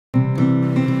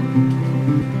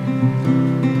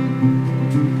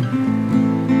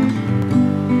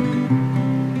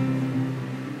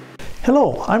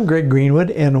Hello, I'm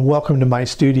Greenwood and welcome to my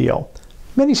studio.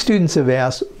 Many students have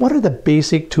asked, what are the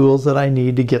basic tools that I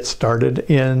need to get started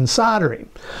in soldering?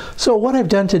 So what I've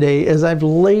done today is I've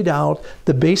laid out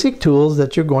the basic tools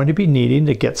that you're going to be needing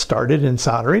to get started in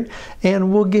soldering,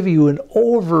 and we'll give you an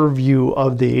overview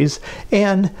of these,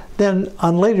 and then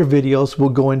on later videos we'll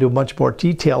go into much more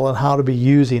detail on how to be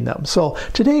using them. So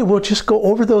today we'll just go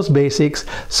over those basics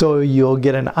so you'll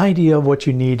get an idea of what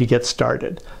you need to get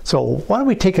started. So why don't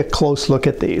we take a close look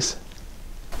at these?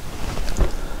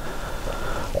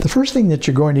 The first thing that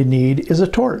you're going to need is a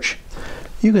torch.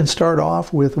 You can start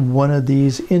off with one of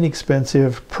these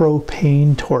inexpensive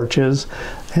propane torches.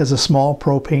 It has a small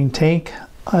propane tank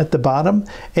at the bottom,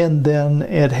 and then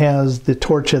it has the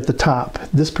torch at the top.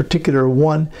 This particular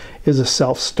one is a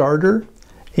self-starter,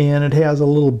 and it has a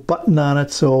little button on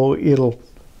it so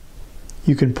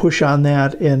you can push on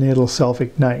that and it'll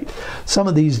self-ignite. Some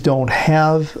of these don't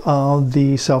have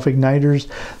the self-igniters.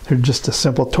 They're just a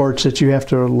simple torch that you have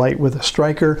to light with a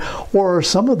striker, or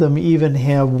some of them even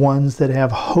have ones that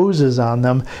have hoses on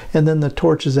them, and then the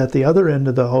torch is at the other end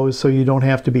of the hose so you don't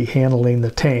have to be handling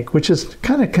the tank, which is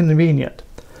kind of convenient.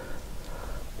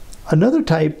 Another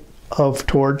type of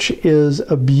torch is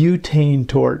a butane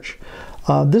torch.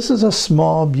 This is a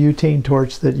small butane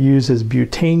torch that uses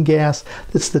butane gas.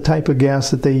 It's the type of gas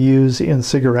that they use in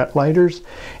cigarette lighters,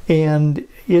 and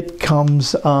it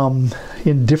comes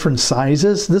in different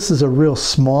sizes. This is a real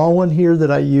small one here that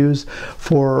I use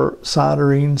for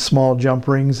soldering small jump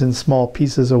rings and small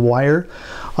pieces of wire,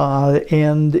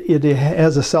 and it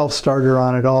has a self-starter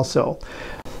on it also.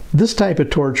 This type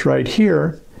of torch right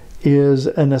here is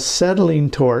an acetylene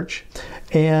torch,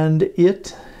 and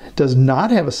it does not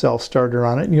have a self-starter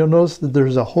on it. And you'll notice that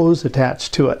there's a hose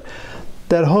attached to it.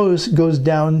 That hose goes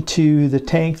down to the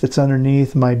tank that's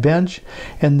underneath my bench,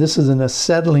 and this is an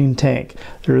acetylene tank.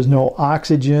 There is no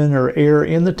oxygen or air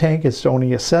in the tank, it's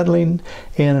only acetylene,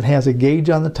 and it has a gauge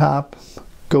on the top,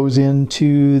 goes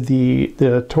into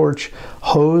the torch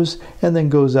hose, and then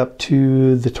goes up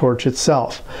to the torch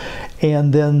itself.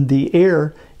 And then the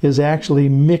air is actually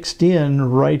mixed in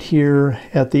right here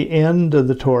at the end of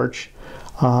the torch.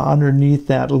 Underneath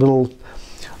that little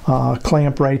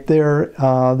clamp right there,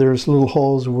 there's little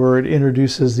holes where it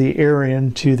introduces the air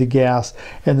into the gas,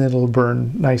 and then it'll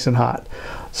burn nice and hot.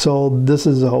 So this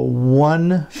is a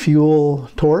one fuel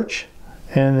torch,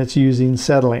 and it's using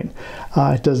acetylene.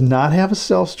 It does not have a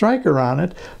self-striker on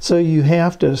it, so you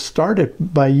have to start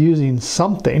it by using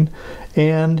something,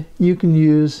 and you can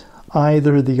use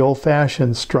either the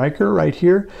old-fashioned striker right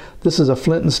here. This is a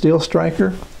flint and steel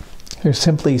striker. You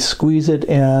simply squeeze it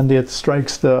and it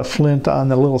strikes the flint on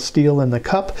the little steel in the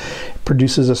cup,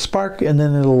 produces a spark, and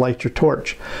then it'll light your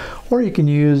torch. Or you can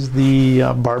use the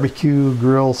barbecue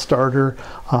grill starter.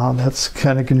 That's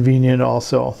kind of convenient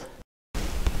also.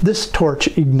 This torch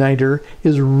igniter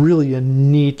is really a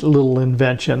neat little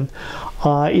invention.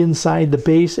 Inside the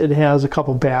base it has a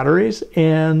couple batteries,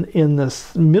 and in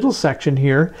this middle section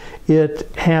here it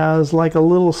has like a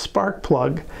little spark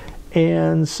plug.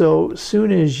 And so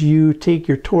soon as you take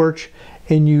your torch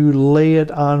and you lay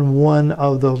it on one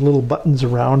of the little buttons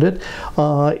around it,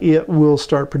 it will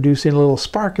start producing a little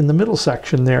spark in the middle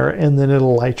section there, and then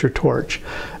it'll light your torch.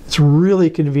 It's really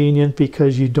convenient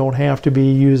because you don't have to be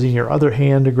using your other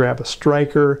hand to grab a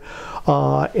striker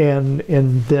and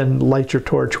then light your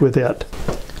torch with it.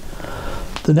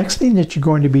 The next thing that you're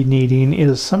going to be needing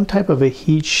is some type of a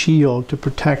heat shield to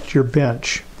protect your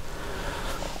bench.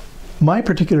 My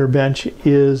particular bench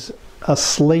is a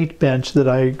slate bench that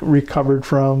I recovered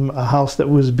from a house that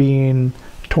was being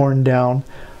torn down.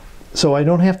 So I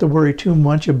don't have to worry too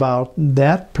much about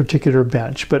that particular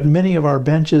bench, but many of our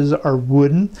benches are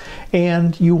wooden,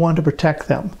 and you want to protect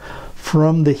them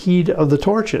from the heat of the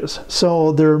torches.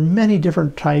 So there are many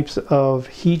different types of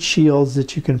heat shields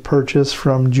that you can purchase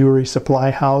from jewelry supply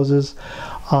houses.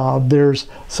 There's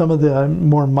some of the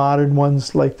more modern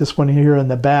ones like this one here in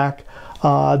the back.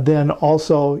 Then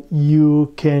also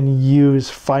you can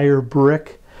use fire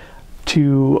brick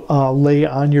to lay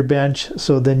on your bench,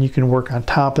 so then you can work on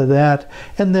top of that.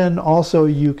 And then also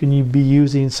you can be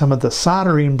using some of the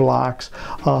soldering blocks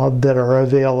that are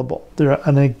available.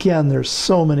 And again, there's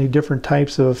so many different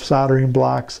types of soldering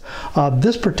blocks.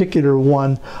 This particular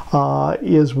one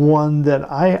is one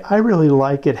that I really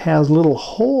like. It has little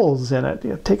holes in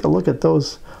it. Take a look at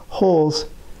those holes,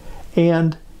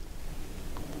 and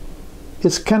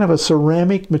it's kind of a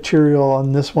ceramic material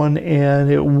on this one,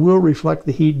 and it will reflect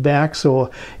the heat back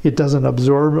so it doesn't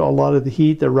absorb a lot of the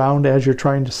heat around as you're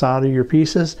trying to solder your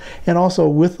pieces. And also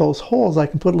with those holes I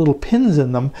can put little pins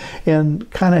in them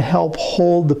and kind of help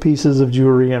hold the pieces of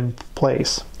jewelry in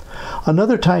place.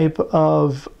 Another type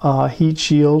of heat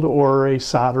shield or a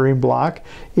soldering block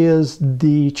is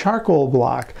the charcoal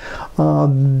block.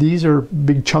 These are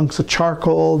big chunks of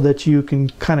charcoal that you can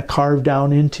kind of carve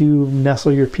down into,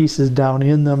 nestle your pieces down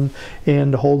in them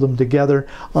and hold them together.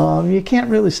 You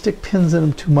can't really stick pins in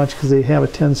them too much because they have a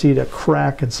tendency to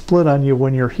crack and split on you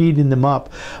when you're heating them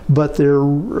up, but they're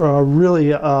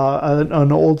really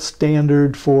an old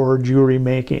standard for jewelry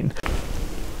making.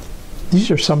 These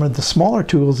are some of the smaller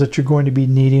tools that you're going to be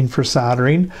needing for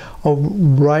soldering. A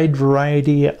wide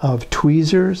variety of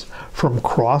tweezers, from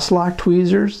cross-lock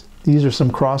tweezers. These are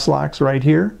some cross-locks right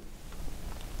here.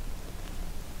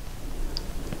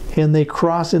 And they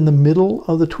cross in the middle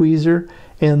of the tweezer,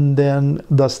 and then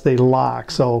thus they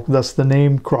lock. So thus the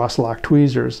name cross-lock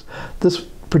tweezers. This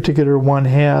particular one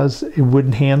has a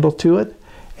wooden handle to it,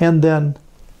 and then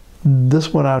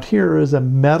this one out here is a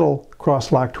metal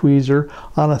cross-lock tweezer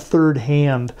on a third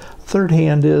hand. Third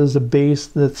hand is a base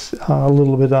that's a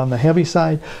little bit on the heavy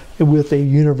side with a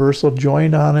universal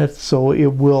joint on it, so it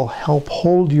will help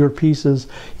hold your pieces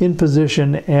in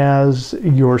position as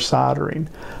you're soldering.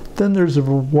 Then there's a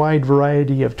wide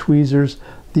variety of tweezers.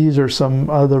 These are some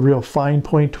of the real fine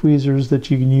point tweezers that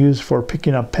you can use for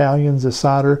picking up pallions of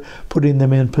solder, putting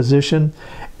them in position.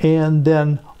 And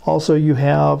then also you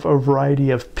have a variety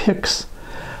of picks.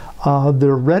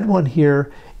 The red one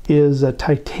here is a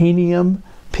titanium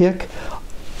pick.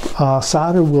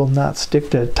 Solder will not stick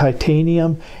to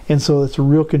titanium, and so it's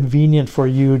real convenient for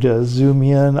you to zoom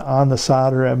in on the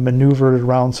solder and maneuver it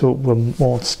around so it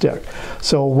won't stick.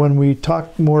 So when we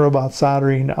talk more about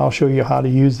soldering, I'll show you how to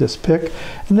use this pick.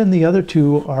 And then the other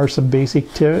two are some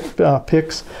basic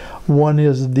picks. One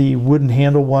is the wooden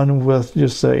handle one with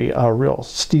just a real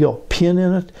steel pin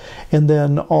in it, and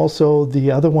then also the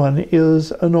other one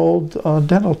is an old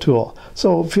dental tool.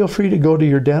 So feel free to go to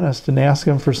your dentist and ask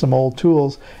them for some old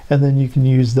tools, and then you can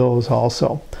use those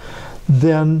also.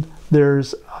 Then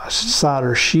there's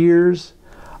solder shears.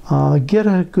 Get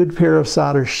a good pair of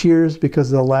solder shears because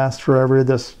they'll last forever.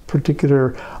 This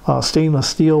particular stainless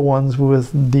steel ones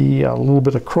with the little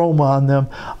bit of chrome on them,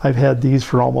 I've had these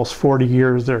for almost 40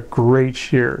 years. They're great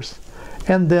shears.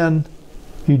 And then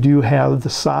you do have the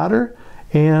solder,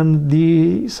 and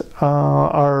these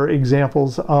are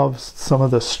examples of some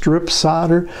of the strip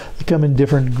solder. They come in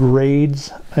different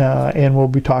grades, and we'll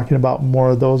be talking about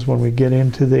more of those when we get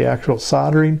into the actual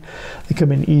soldering. They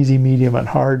come in easy, medium, and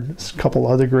hard. There's a couple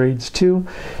other grades too,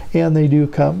 and they do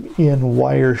come in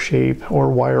wire shape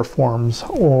or wire forms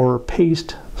or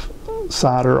paste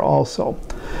solder also.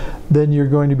 Then you're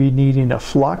going to be needing a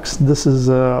flux. This is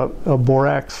a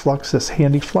borax flux, this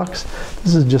handy flux.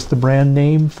 This is just the brand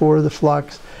name for the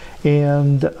flux,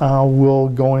 and we'll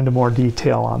go into more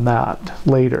detail on that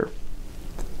later.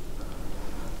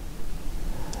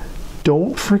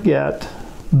 Don't forget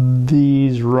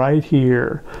these right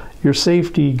here, your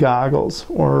safety goggles,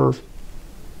 or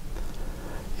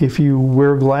if you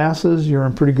wear glasses, you're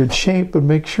in pretty good shape, but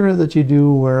make sure that you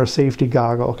do wear a safety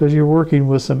goggle because you're working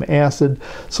with some acid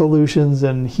solutions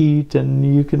and heat,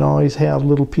 and you can always have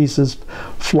little pieces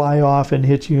fly off and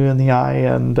hit you in the eye,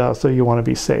 and so you want to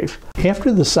be safe.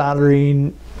 After the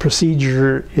soldering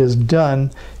procedure is done,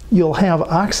 you'll have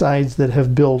oxides that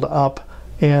have built up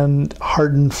and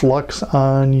hardened flux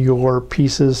on your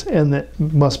pieces, and that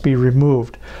must be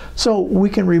removed. So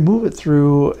we can remove it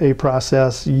through a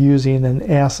process using an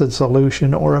acid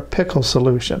solution or a pickle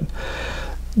solution.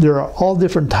 There are all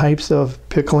different types of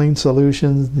pickling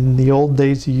solutions. In the old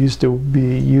days, you used to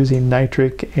be using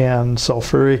nitric and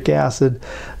sulfuric acid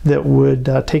that would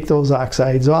take those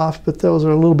oxides off, but those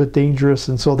are a little bit dangerous,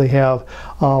 and so they have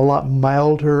a lot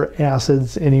milder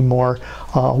acids anymore.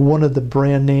 One of the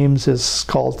brand names is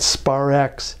called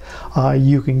Sparex.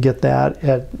 You can get that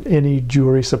at any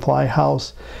jewelry supply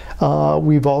house.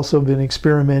 We've also been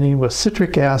experimenting with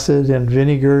citric acid and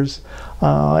vinegars,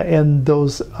 and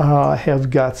those have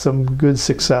got some good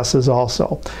successes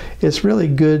also. It's really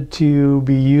good to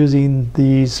be using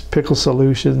these pickle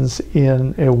solutions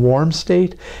in a warm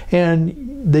state, and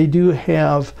they do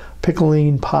have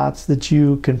pickling pots that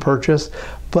you can purchase,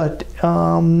 but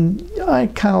I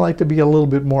kind of like to be a little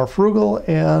bit more frugal,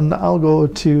 and I'll go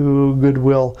to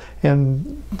Goodwill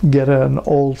and get an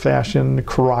old-fashioned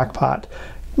crock pot.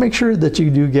 Make sure that you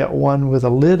do get one with a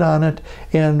lid on it,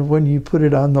 and when you put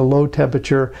it on the low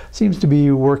temperature, seems to be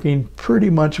working pretty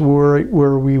much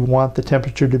where we want the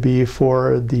temperature to be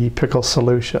for the pickle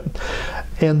solution.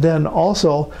 And then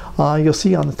also, you'll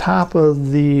see on the top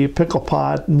of the pickle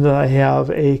pot that I have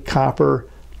a copper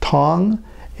tong,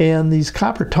 and these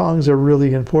copper tongs are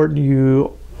really important.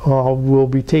 You will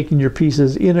be taking your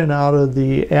pieces in and out of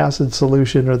the acid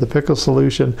solution or the pickle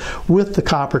solution with the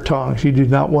copper tongs. You do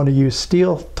not want to use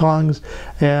steel tongs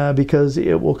because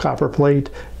it will copper plate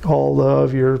all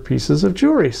of your pieces of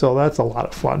jewelry. So that's a lot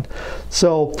of fun.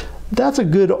 So that's a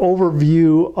good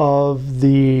overview of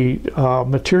the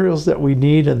materials that we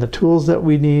need and the tools that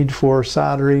we need for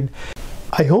soldering.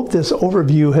 I hope this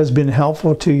overview has been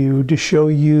helpful to you to show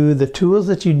you the tools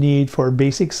that you need for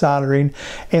basic soldering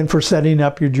and for setting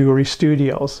up your jewelry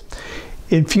studios.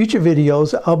 In future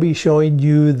videos, I'll be showing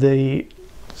you the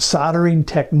soldering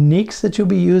techniques that you'll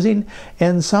be using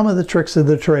and some of the tricks of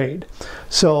the trade.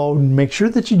 So make sure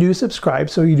that you do subscribe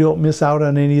so you don't miss out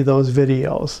on any of those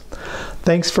videos.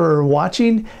 Thanks for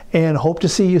watching and hope to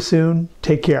see you soon.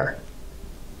 Take care.